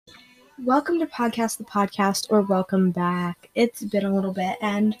Welcome to Podcast the Podcast, or welcome back. It's been a little bit,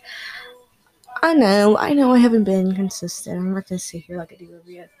 and I know I haven't been consistent. I'm not gonna sit here like I do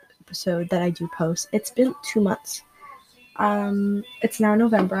every episode that I do post. It's been 2 months. It's now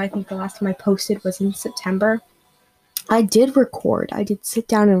November. I think the last time I posted was in September. I did record. I did sit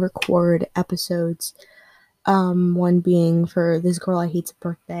down and record episodes. One being for This Girl I Hate's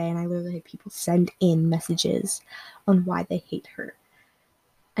birthday, and I literally had people send in messages on why they hate her.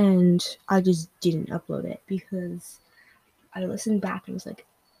 And I just didn't upload it because I listened back and was like,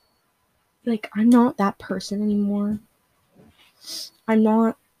 I'm not that person anymore. I'm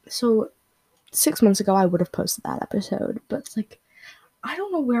not. So 6 months ago, I would have posted that episode, but it's like, I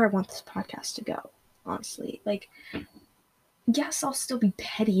don't know where I want this podcast to go, honestly. Yes, I'll still be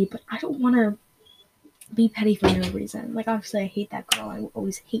petty, but I don't want to be petty for no reason. Obviously, I hate that girl. I will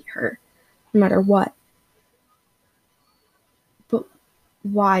always hate her, no matter what. But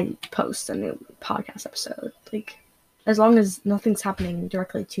why post a new podcast episode? As long as nothing's happening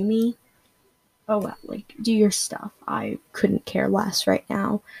directly to me, oh well, do your stuff. I couldn't care less right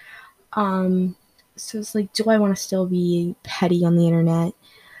now. So it's like, do I want to still be petty on the internet,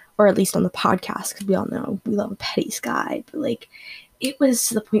 or at least on the podcast? Because we all know we love a petty Sky, but it was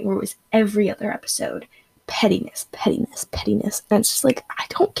to the point where it was every other episode pettiness, pettiness, pettiness, and it's just like, I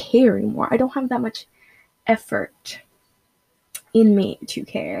don't care anymore. I don't have that much effort in me to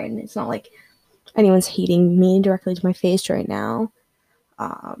care, and it's not like anyone's hating me directly to my face right now.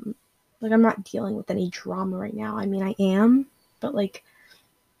 I'm not dealing with any drama right now. I mean, I am, but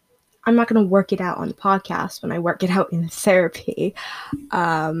I'm not going to work it out on the podcast when I work it out in therapy.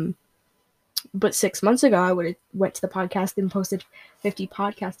 But 6 months ago, I would have went to the podcast and posted 50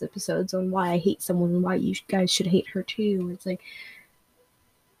 podcast episodes on why I hate someone and why you guys should hate her too. It's like,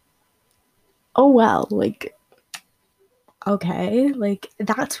 oh well, okay,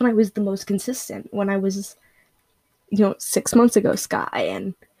 that's when I was the most consistent, when I was 6 months ago, Sky,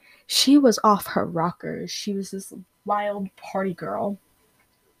 and she was off her rockers. She was this wild party girl.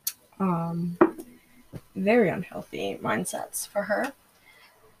 Very unhealthy mindsets for her.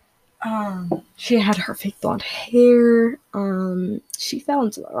 She had her fake blonde hair. She fell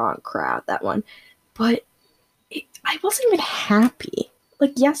into the wrong crowd, that one. But I wasn't even happy.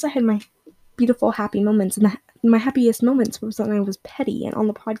 Yes, I had my beautiful, happy moments, and my happiest moments was when I was petty and on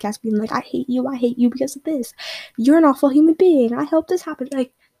the podcast being like, I hate you because of this. You're an awful human being. I hope this happens.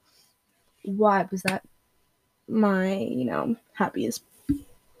 Why was that my, happiest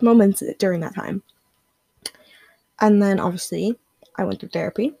moments during that time? And then, obviously, I went through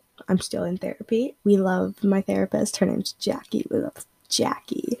therapy. I'm still in therapy. We love my therapist. Her name's Jackie. We love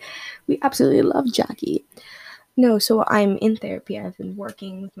Jackie. We absolutely love Jackie. No, so I'm in therapy. I've been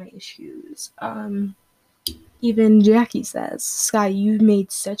working with my issues. Even Jackie says, Sky, you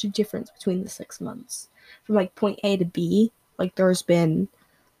made such a difference between the 6 months. From point A to B, there's been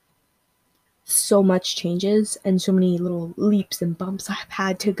so much changes and so many little leaps and bumps I've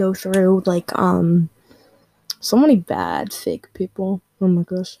had to go through. So many bad fake people. Oh my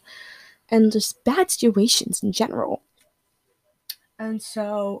gosh. And just bad situations in general. And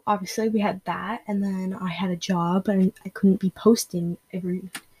so obviously we had that, and then I had a job and I couldn't be posting every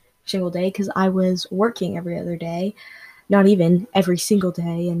single day because I was working every other day, not even every single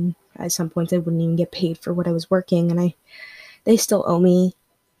day, and at some points I wouldn't even get paid for what I was working, and they still owe me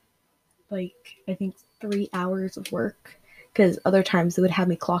I think 3 hours of work, because other times they would have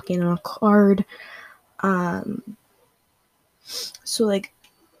me clock in on a card. So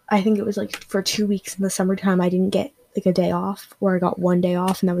I think it was for 2 weeks in the summertime I didn't get a day off, or I got 1 day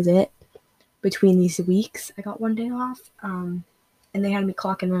off and that was it. Between these weeks I got 1 day off, and they had me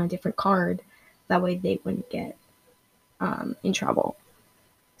clock in on a different card, that way they wouldn't get in trouble.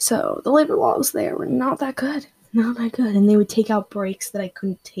 So the labor laws there were not that good, and they would take out breaks that I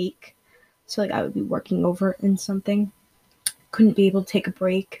couldn't take. So I would be working over in something, couldn't be able to take a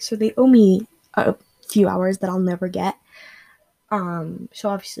break, so they owe me a few hours that I'll never get. So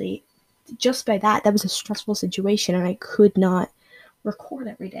obviously, just by that was a stressful situation, and I could not record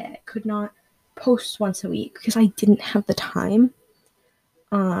every day. I could not post once a week because I didn't have the time.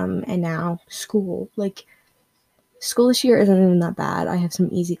 And now school this year isn't even that bad. I have some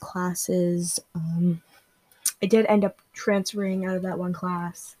easy classes. I did end up transferring out of that one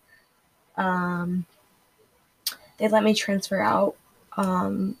class. They let me transfer out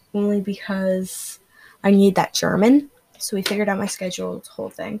only because I need that German. So we figured out my schedule, the whole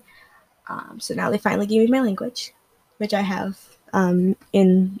thing. So now they finally gave me my language, which I have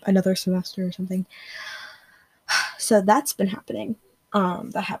in another semester or something. So that's been happening.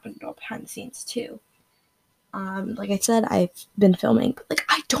 That happened all behind the scenes too. Like I said, I've been filming, but like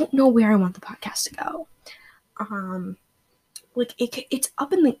I don't know where I want the podcast to go. Like it's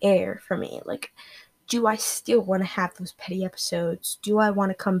up in the air for me. Like, do I still want to have those petty episodes? Do I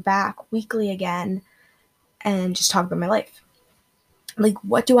want to come back weekly again and just talk about my life? Like,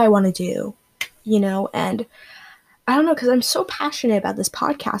 what do I want to do? And I don't know, because I'm so passionate about this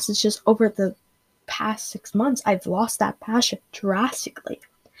podcast. It's just over the past 6 months, I've lost that passion drastically.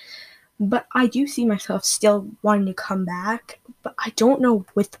 But I do see myself still wanting to come back, but I don't know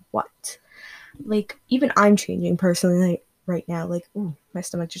with what. Like, even I'm changing personally, like, right now. Like, ooh, my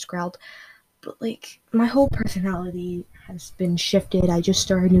stomach just growled. But, like, my whole personality has been shifted. I just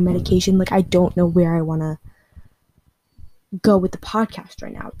started new medication. Like, I don't know where I want to go with the podcast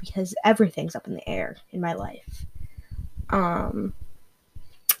right now because everything's up in the air in my life. I'm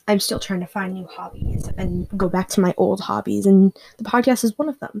still trying to find new hobbies and go back to my old hobbies, and the podcast is one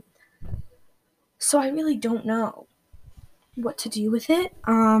of them. So I really don't know what to do with it.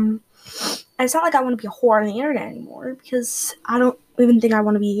 And it's not like I want to be a whore on the internet anymore, because I don't even think I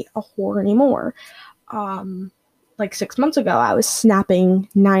want to be a whore anymore. Like 6 months ago, I was snapping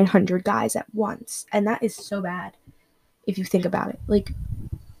 900 guys at once, and that is so bad if you think about it. Like,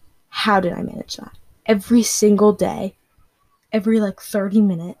 how did I manage that? Every single day, every like 30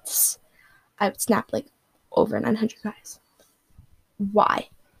 minutes, I would snap like over 900 guys. Why?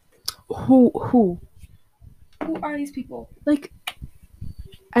 Who are these people? Like,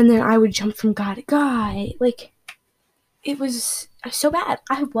 and then I would jump from guy to guy. Like, it was so bad.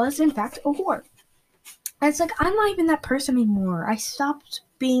 I was, in fact, a whore. And it's like, I'm not even that person anymore. I stopped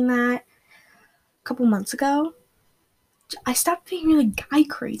being that a couple months ago. I stopped being really guy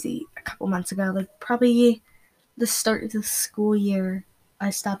crazy a couple months ago. Like, probably the start of the school year,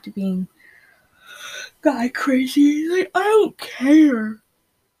 I stopped being guy crazy. Like, I don't care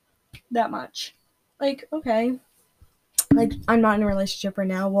that much. Like, okay. Like, I'm not in a relationship right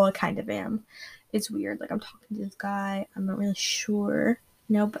now. Well, I kind of am. It's weird. Like, I'm talking to this guy. I'm not really sure.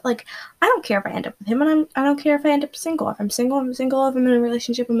 But like, I don't care if I end up with him, and I don't care if I end up single. If I'm single, I'm single. If I'm in a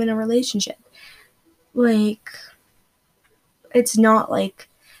relationship, I'm in a relationship. Like, it's not like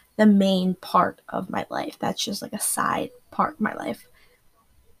the main part of my life. That's just like a side part of my life.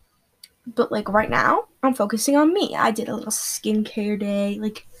 But like right now, I'm focusing on me. I did a little skincare day.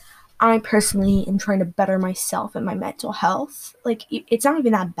 Like, I personally am trying to better myself and my mental health. Like, it's not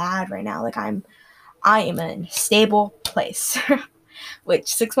even that bad right now. Like, I am in a stable place,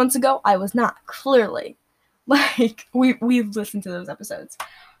 which 6 months ago I was not. Clearly, like we've listened to those episodes.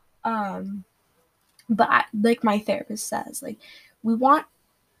 But like my therapist says, like, we want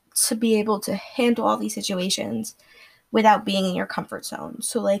to be able to handle all these situations without being in your comfort zone.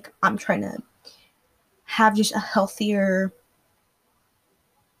 So like, I'm trying to have just a healthier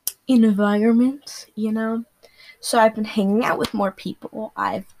environment, So I've been hanging out with more people.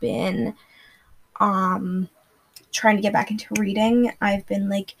 I've been trying to get back into reading. I've been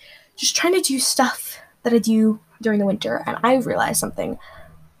like just trying to do stuff that I do during the winter, and I realized something.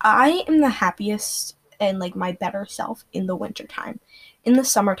 I am the happiest and like my better self in the winter time. In the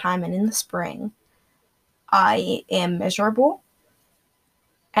summertime and in the spring, I am miserable,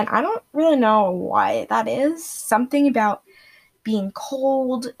 and I don't really know why that is. Something about being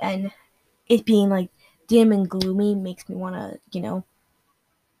cold and it being like dim and gloomy makes me want to,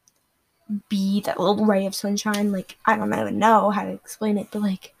 be that little ray of sunshine. Like, I don't even know how to explain it, but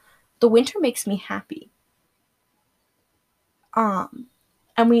like, the winter makes me happy.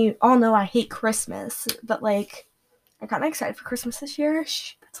 And we all know I hate Christmas, but like, I'm kind of excited for Christmas this year.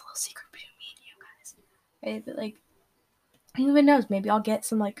 Shh, that's a little secret between me and you guys. Right? But like, who even knows? Maybe I'll get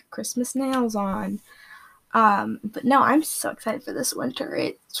some like Christmas nails on. But no, I'm so excited for this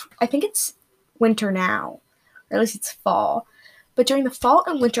winter. I think it's winter now, or at least it's fall. But during the fall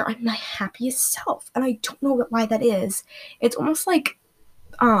and winter, I'm my happiest self, and I don't know why that is. It's almost like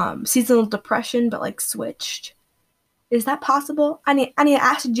seasonal depression, but like switched. Is that possible? I need to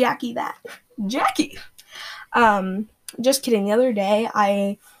ask Jackie that. Jackie. Just kidding. The other day,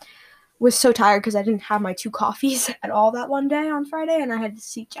 I was so tired because I didn't have my 2 coffees at all that one day on Friday, and I had to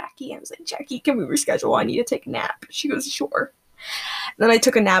see Jackie. And I was like, Jackie, can we reschedule? I need to take a nap. She goes, sure. And then I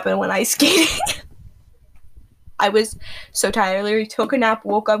took a nap and went ice skating. I was so tired. I literally took a nap,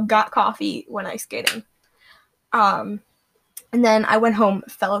 woke up, got coffee, went ice skating. And then I went home,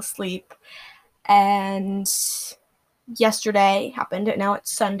 fell asleep, and yesterday happened, and now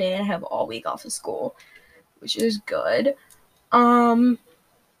it's Sunday, and I have all week off of school, which is good.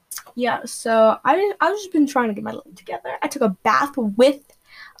 Yeah, so I've just been trying to get my life together. I took a bath with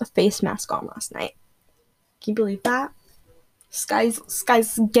a face mask on last night. Can you believe that? Sky's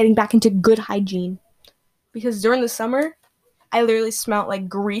getting back into good hygiene. because during the summer, I literally smelled like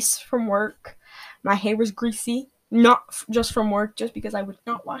grease from work. My hair was greasy, not just from work, just because I would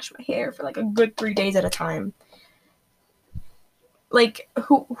not wash my hair for like a good 3 days at a time. Like,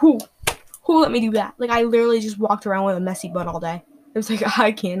 who let me do that? Like, I literally just walked around with a messy bun all day. It was like,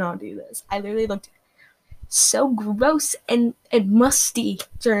 I cannot do this. I literally looked so gross and musty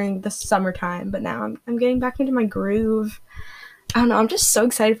during the summertime, but now I'm getting back into my groove. I don't know, I'm just so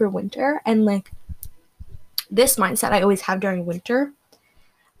excited for winter, and like this mindset I always have during winter.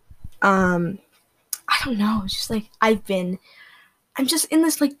 I don't know, it's just like I'm just in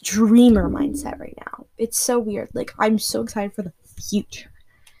this like dreamer mindset right now. It's so weird. Like, I'm so excited for the future.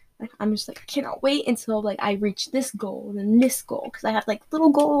 Like, I'm just like, I cannot wait until like I reach this goal and then this goal, because I have like little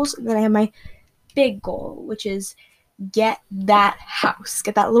goals, and then I have my big goal, which is get that house,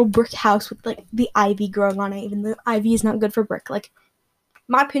 get that little brick house with like the ivy growing on it, even though ivy is not good for brick. Like,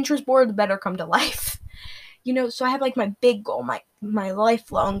 my Pinterest board better come to life. So I have like my big goal, my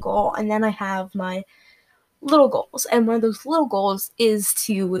lifelong goal, and then I have my little goals. And one of those little goals is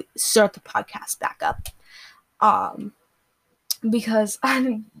to start the podcast back up. Because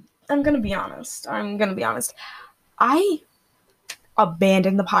I'm gonna be honest. I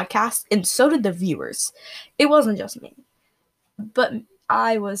abandoned the podcast, and so did the viewers. It wasn't just me, but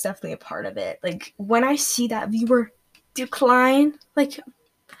I was definitely a part of it. Like, when I see that viewer decline, like,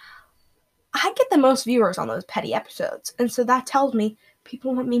 I get the most viewers on those petty episodes, and so that tells me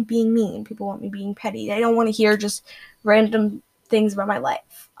people want me being mean, people want me being petty. They don't want to hear just random things about my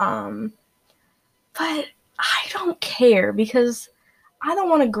life. But I don't care, because I don't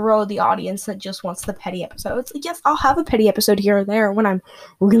want to grow the audience that just wants the petty episodes. Like, yes, I'll have a petty episode here or there when I'm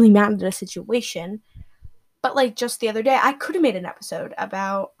really mad at a situation. But like just the other day, I could have made an episode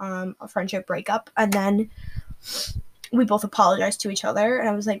about a friendship breakup, and then we both apologized to each other, and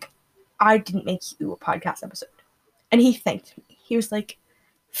I was like, I didn't make you a podcast episode. And he thanked me. He was like,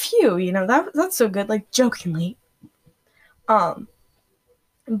 phew, that's so good, like, jokingly.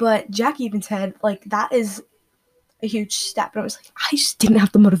 But Jackie even said, like, that is a huge step. And I was like, I just didn't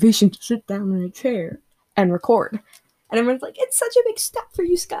have the motivation to sit down in a chair and record. And everyone's like, it's such a big step for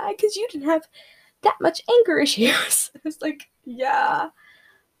you, Sky, because you didn't have that much anger issues. I was like, yeah.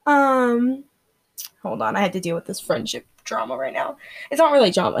 Hold on, I had to deal with this friendship drama right now. It's not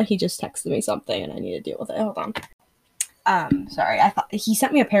really drama. He just texted me something, and I need to deal with it. Hold on. Sorry. I thought he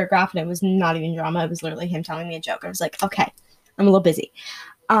sent me a paragraph, and it was not even drama. It was literally him telling me a joke. I was like, okay, I'm a little busy.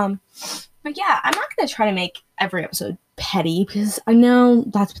 But yeah, I'm not gonna try to make every episode petty, because I know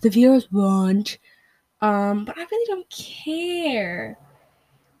that's what the viewers want. But I really don't care,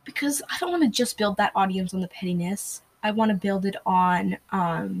 because I don't want to just build that audience on the pettiness. I want to build it on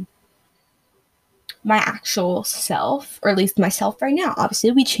my actual self, or at least myself right now.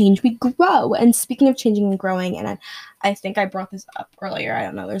 Obviously, we change, we grow. And speaking of changing and growing, and I think I brought this up earlier. I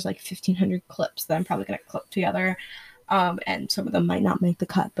don't know. There's like 1,500 clips that I'm probably going to clip together. And some of them might not make the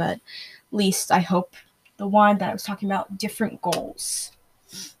cut, but at least I hope the one that I was talking about, different goals,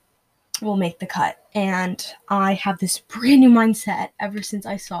 will make the cut. And I have this brand new mindset ever since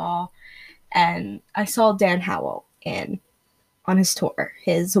I saw Dan Howell on his tour,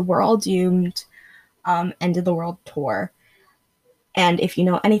 his We're All Doomed End of the World tour. And if you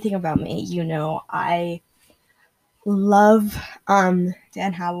know anything about me, I love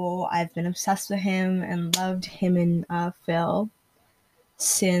Dan Howell. I've been obsessed with him and loved him and Phil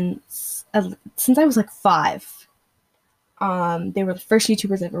since I was like 5. They were the first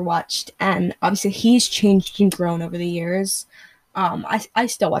YouTubers I ever watched, and obviously he's changed and grown over the years. I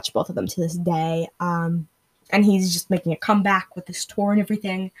still watch both of them to this day, and he's just making a comeback with this tour and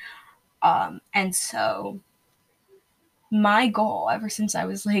everything. And so my goal ever since I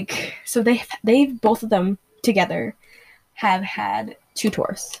was like, so they've both of them together have had 2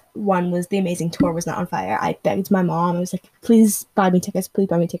 tours. One was the Amazing Tour, Was Not on Fire. I begged my mom. I was like, please buy me tickets.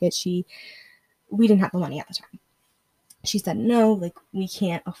 We didn't have the money at the time. She said, no, like, we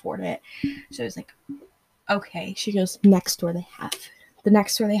can't afford it. So I was like, okay. She goes, next tour they have. The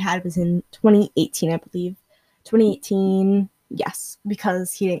next tour they had was in 2018, I believe. 2018, yes,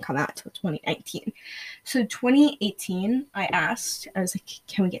 because he didn't come out until 2019. So 2018, I was like,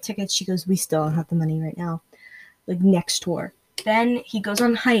 can we get tickets? She goes, we still don't have the money right now. Like, next tour. Then he goes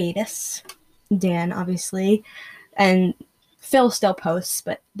on hiatus, Dan, obviously, and Phil still posts,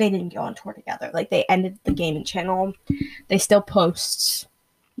 but they didn't go on tour together. Like, they ended the gaming channel. They still post,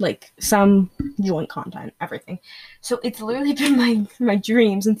 like, some joint content, everything. So it's literally been my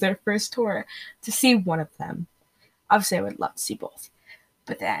dream since their first tour to see one of them. Obviously, I would love to see both.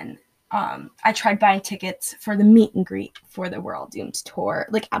 But then I tried buying tickets for the meet and greet for the We're All Doomed tour.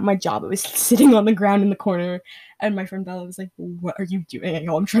 Like at my job, I was sitting on the ground in the corner, and my friend Bella was like, "What are you doing?" I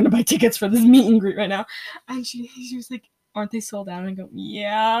go, "I'm trying to buy tickets for this meet and greet right now." And she was like, "Aren't they sold out?" And I go,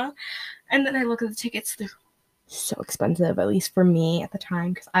 "Yeah." And then I look at the tickets; they're so expensive, at least for me at the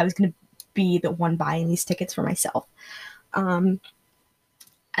time, because I was gonna be the one buying these tickets for myself.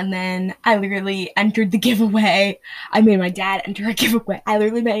 And then I literally entered the giveaway. I made my dad enter a giveaway. I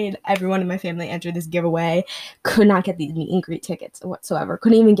literally made everyone in my family enter this giveaway. Could not get these meet and greet tickets whatsoever.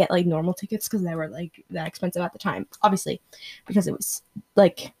 Couldn't even get like normal tickets because they were like that expensive at the time. Obviously, because it was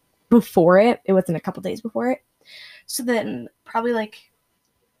like before it. It wasn't a couple days before it. So then probably like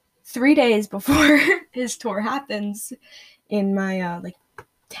 3 days before his tour happens in my like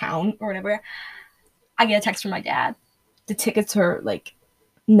town or whatever, I get a text from my dad. The tickets are like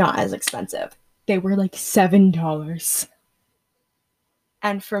not as expensive. They were like $7.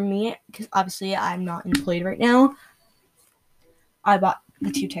 And for me, because obviously I'm not employed right now, I bought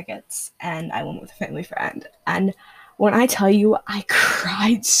the 2 tickets and I went with a family friend. And when I tell you, I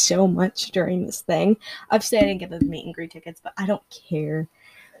cried so much during this thing. Obviously, I didn't get the meet and greet tickets, but I don't care.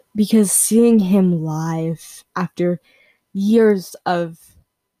 Because seeing him live after years of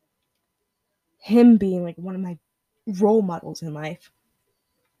him being like one of my role models in life,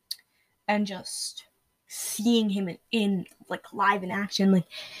 and just seeing him in like live in action, like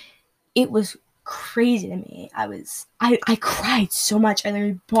it was crazy to me. I cried so much. I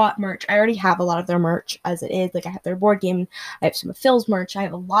literally bought merch. I already have a lot of their merch as it is. Like I have their board game. I have some of Phil's merch. I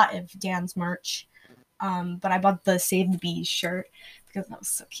have a lot of Dan's merch. But I bought the Save the Bees shirt because that was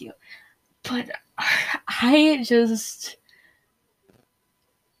so cute. But I just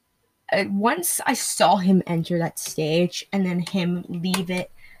once I saw him enter that stage and then him leave it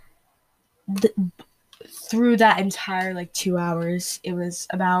through that entire like 2 hours, it was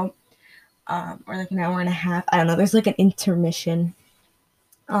about or like an hour and a half. I don't know. There's like an intermission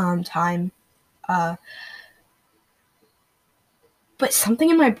time. But something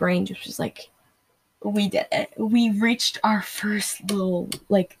in my brain just was like, we did it. We reached our first little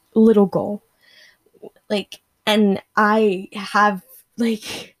goal. Like, and I have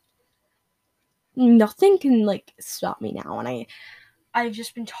like nothing can like stop me now. And I've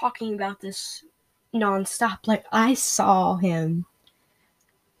just been talking about this nonstop. Like I saw him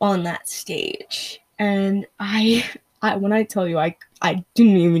on that stage, and I when I tell you I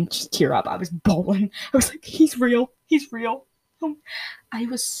didn't even tear up. I was bawling. I was like, he's real. I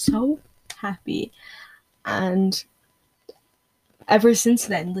was so happy, and ever since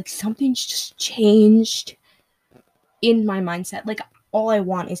then, like something's just changed in my mindset. Like all I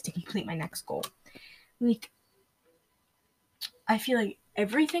want is to complete my next goal. Like I feel like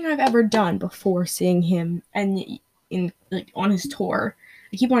everything I've ever done before seeing him and in like on his tour.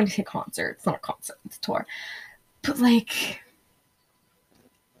 I keep wanting to say concert. It's not a concert, it's a tour. But like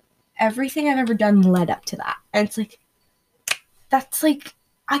everything I've ever done led up to that. And it's like that's like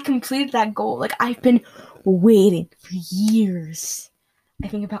I completed that goal. Like I've been waiting for years. I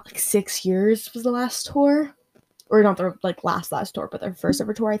think about like 6 years was the last tour. Or not the like last tour, but their first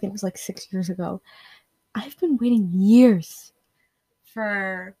ever tour I think was like 6 years ago. I've been waiting years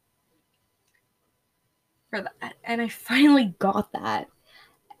for that. And I finally got that.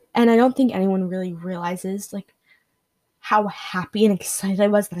 And I don't think anyone really realizes like how happy and excited I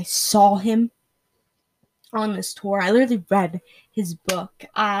was that I saw him on this tour. I literally read his book.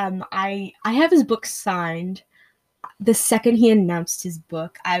 I have his book signed. The second he announced his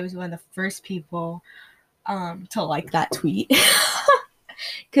book, I was one of the first people to like that tweet.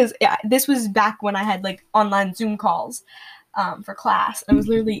 Because yeah, this was back when I had like online Zoom calls for class. I was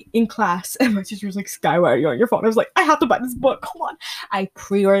literally in class and my teacher was like, Sky, why are you on your phone? I was like, I have to buy this book. Hold on. I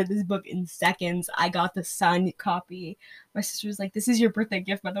pre-ordered this book in seconds. I got the signed copy. My sister was like, this is your birthday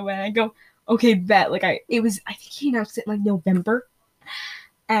gift, by the way. And I go, okay, bet. Like I think he announced it in like November.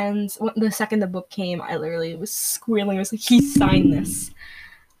 And the second the book came, I literally was squealing. I was like, he signed this.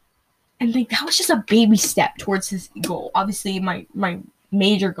 And like that was just a baby step towards his goal. Obviously, my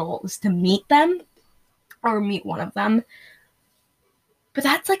major goal was to meet them or meet one of them. But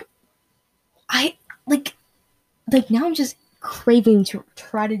that's like I like now I'm just craving to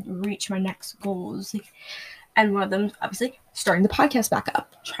try to reach my next goals. Like, and one of them obviously starting the podcast back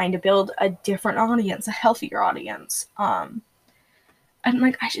up, trying to build a different audience, a healthier audience. And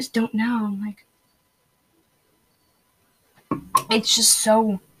like I just don't know. Like it's just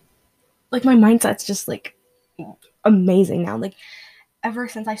so like my mindset's just like amazing now. Like ever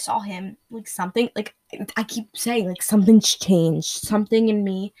since I saw him, like something like I keep saying like something's changed. Something in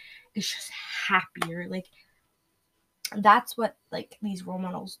me is just happier. Like that's what, like, these role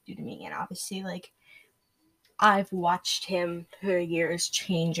models do to me. And obviously, like, I've watched him for years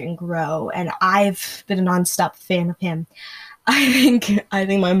change and grow, and I've been a nonstop fan of him. I think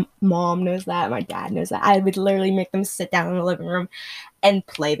my mom knows that, my dad knows that. I would literally make them sit down in the living room and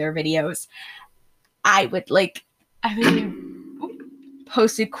play their videos. I would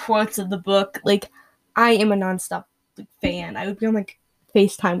posted quotes of the book. Like, I am a nonstop, like, fan. I would be on, like,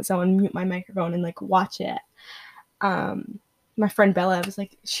 FaceTime with someone, mute my microphone, and, like, watch it. My friend Bella was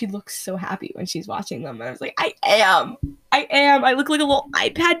like, she looks so happy when she's watching them. And I was like, I am. I look like a little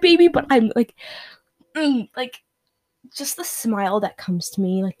iPad baby, but I'm like, like, just the smile that comes to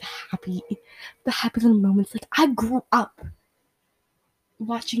me, like the happy little moments. Like, I grew up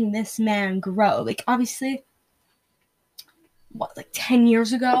watching this man grow. Like, obviously, like 10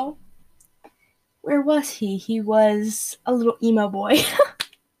 years ago, where was he? He was a little emo boy.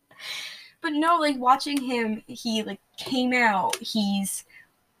 But no, like, watching him, he, like, came out. He's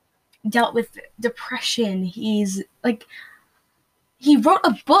dealt with depression. He's, like, he wrote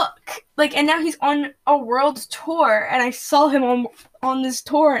a book, like, and now he's on a world tour, and I saw him on this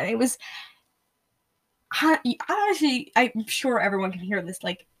tour, and it was, honestly, I'm sure everyone can hear this,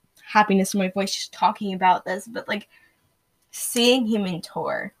 like, happiness in my voice just talking about this, but, like, seeing him in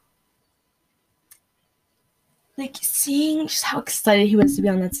tour, like, seeing just how excited he was to be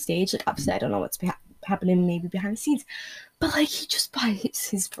on that stage, like, obviously, I don't know what's happening maybe behind the scenes, but, like, he just bought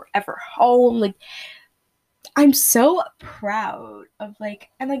his forever home, like, I'm so proud of, like,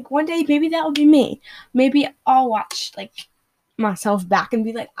 and, like, one day, maybe that'll be me. Maybe I'll watch, like, myself back and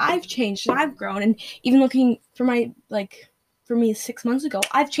be like, I've changed and I've grown. And even looking for for me 6 months ago,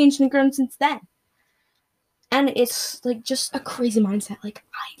 I've changed and grown since then. And it's, like, just a crazy mindset. Like,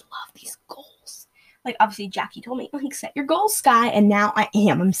 I love these goals. Like, obviously, Jackie told me, like, set your goals, Sky. And now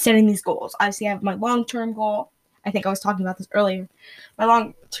I'm setting these goals. Obviously, I have my long-term goal. I think I was talking about this earlier. My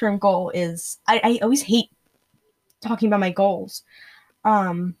long-term goal is, I always hate talking about my goals,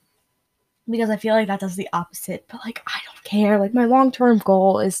 because I feel like that does the opposite, but, like, I don't care. Like, my long-term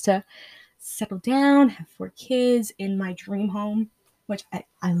goal is to settle down, have 4 kids in my dream home, which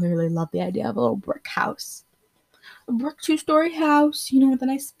I literally love the idea of a little brick house, a brick 2-story house, with a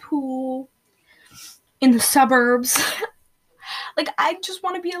nice pool in the suburbs. Like, I just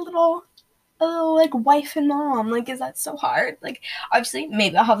want to be a little, like, wife and mom. Like, is that so hard? Like, obviously,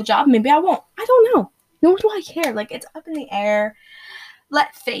 maybe I'll have a job, maybe I won't. I don't know. Nor do I care. Like, it's up in the air.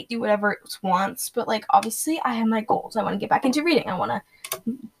 Let fate do whatever it wants. But, like, obviously, I have my goals. I want to get back into reading. I want to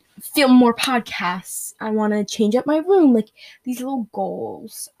film more podcasts. I want to change up my room. Like, these little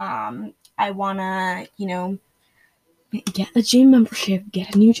goals. I want to, get a gym membership,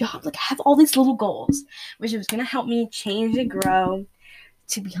 get a new job. Like, I have all these little goals, which is going to help me change and grow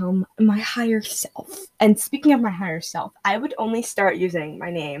to become my higher self. And speaking of my higher self, I would only start using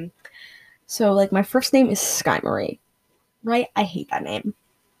my name. So, like, my first name is Sky Marie, right? I hate that name.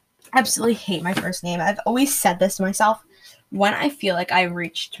 Absolutely hate my first name. I've always said this to myself. When I feel like I've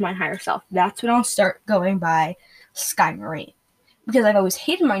reached my higher self, that's when I'll start going by Sky Marie. Because I've always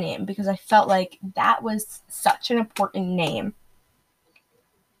hated my name, because I felt like that was such an important name.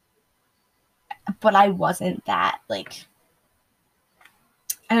 But I wasn't that, like,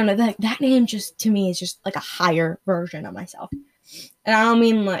 I don't know, that name just, to me, is just, like, a higher version of myself. And I don't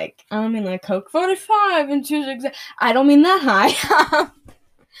mean like Coke 45 and 2 I don't mean that high.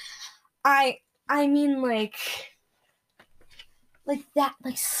 I mean like that,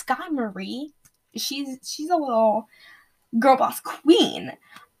 like, Sky Marie. She's a little girl boss queen.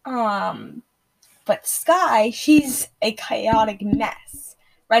 But Sky, she's a chaotic mess.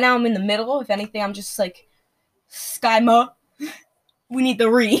 Right now I'm in the middle. If anything, I'm just like, Sky Ma. We need the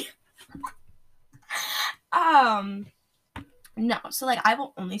re. No, so, like, I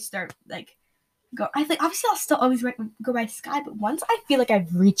will only start, like, I think, obviously, I'll still always go by Sky, but once I feel like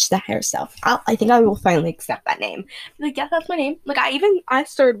I've reached that higher self, I think I will finally accept that name. Like, yeah, that's my name. Like, I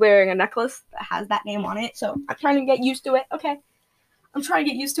started wearing a necklace that has that name on it, so I'm trying to get used to it, okay? I'm trying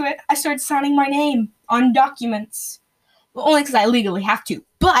to get used to it. I started signing my name on documents. Well, only because I legally have to,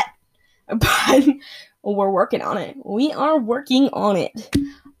 but we're working on it. We are working on it.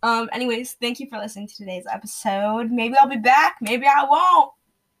 Anyways, thank you for listening to today's episode. Maybe I'll be back. Maybe I won't.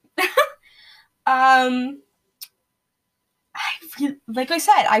 Like I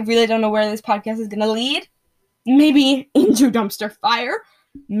said, I really don't know where this podcast is gonna lead. Maybe into dumpster fire.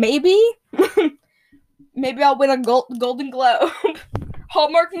 Maybe. Maybe I'll win a Golden Globe.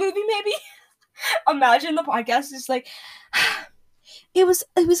 Hallmark movie, maybe. Imagine the podcast is like, it was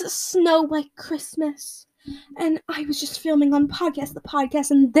a snow white Christmas. And I was just filming on the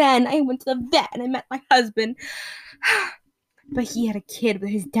podcast, and then I went to the vet and I met my husband. But he had a kid with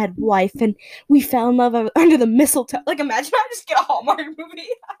his dead wife, and we fell in love under the mistletoe. Like, imagine I just get a Hallmark movie.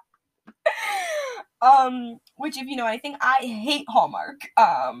 Which, if you know anything, I hate Hallmark.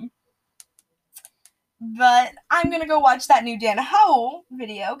 But I'm gonna go watch that new Dan Ho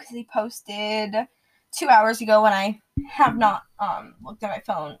video because he posted 2 hours ago when I have not looked at my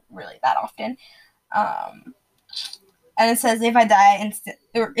phone really that often. And it says if I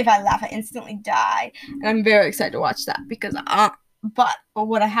laugh, I instantly die. And I'm very excited to watch that because but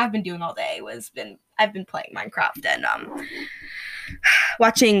what I have been doing all day I've been playing Minecraft and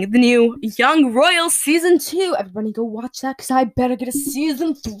watching the new Young Royals season 2. Everybody go watch that because I better get a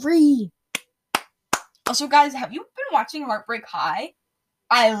season 3. Also, guys, have you been watching Heartbreak High?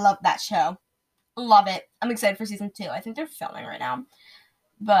 I love that show. Love it. I'm excited for season 2. I think they're filming right now.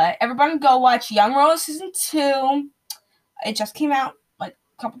 But everybody go watch Young Royals season 2. It just came out like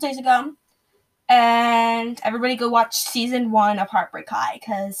a couple days ago. And everybody go watch season 1 of Heartbreak High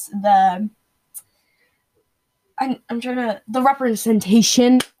because the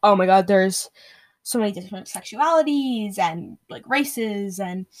representation. Oh my god, there's so many different sexualities and like races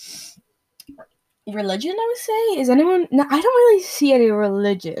and religion, I would say. Is anyone? No, I don't really see any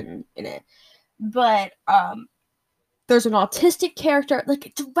religion in it. But there's an autistic character. Like,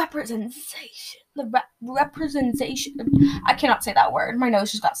 it's representation. Representation. I cannot say that word. My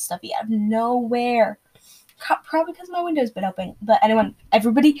nose just got stuffy out of nowhere. Probably because my window's been open. But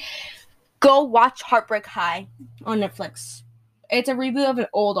everybody, go watch Heartbreak High on Netflix. It's a reboot of an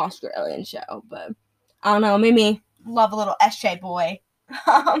old Australian show. But, I don't know, made me love a little SJ boy.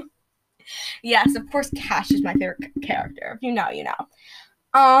 Yes, of course, Cash is my favorite character. If you know, you know.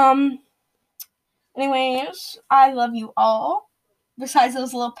 Anyways, I love you all. Besides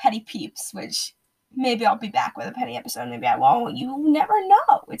those little petty peeps, which maybe I'll be back with a petty episode, maybe I won't. You never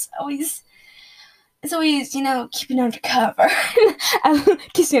know. It's always, you know, keeping undercover.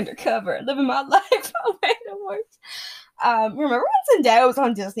 Kissing undercover, living my life. Oh, wait, it works. Remember when Zendaya was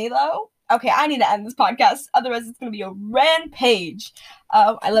on Disney, though? Okay, I need to end this podcast. Otherwise, it's going to be a rampage.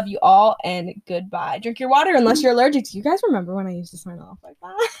 I love you all, and goodbye. Drink your water unless you're allergic. Do you guys remember when I used to sign off like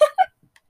that?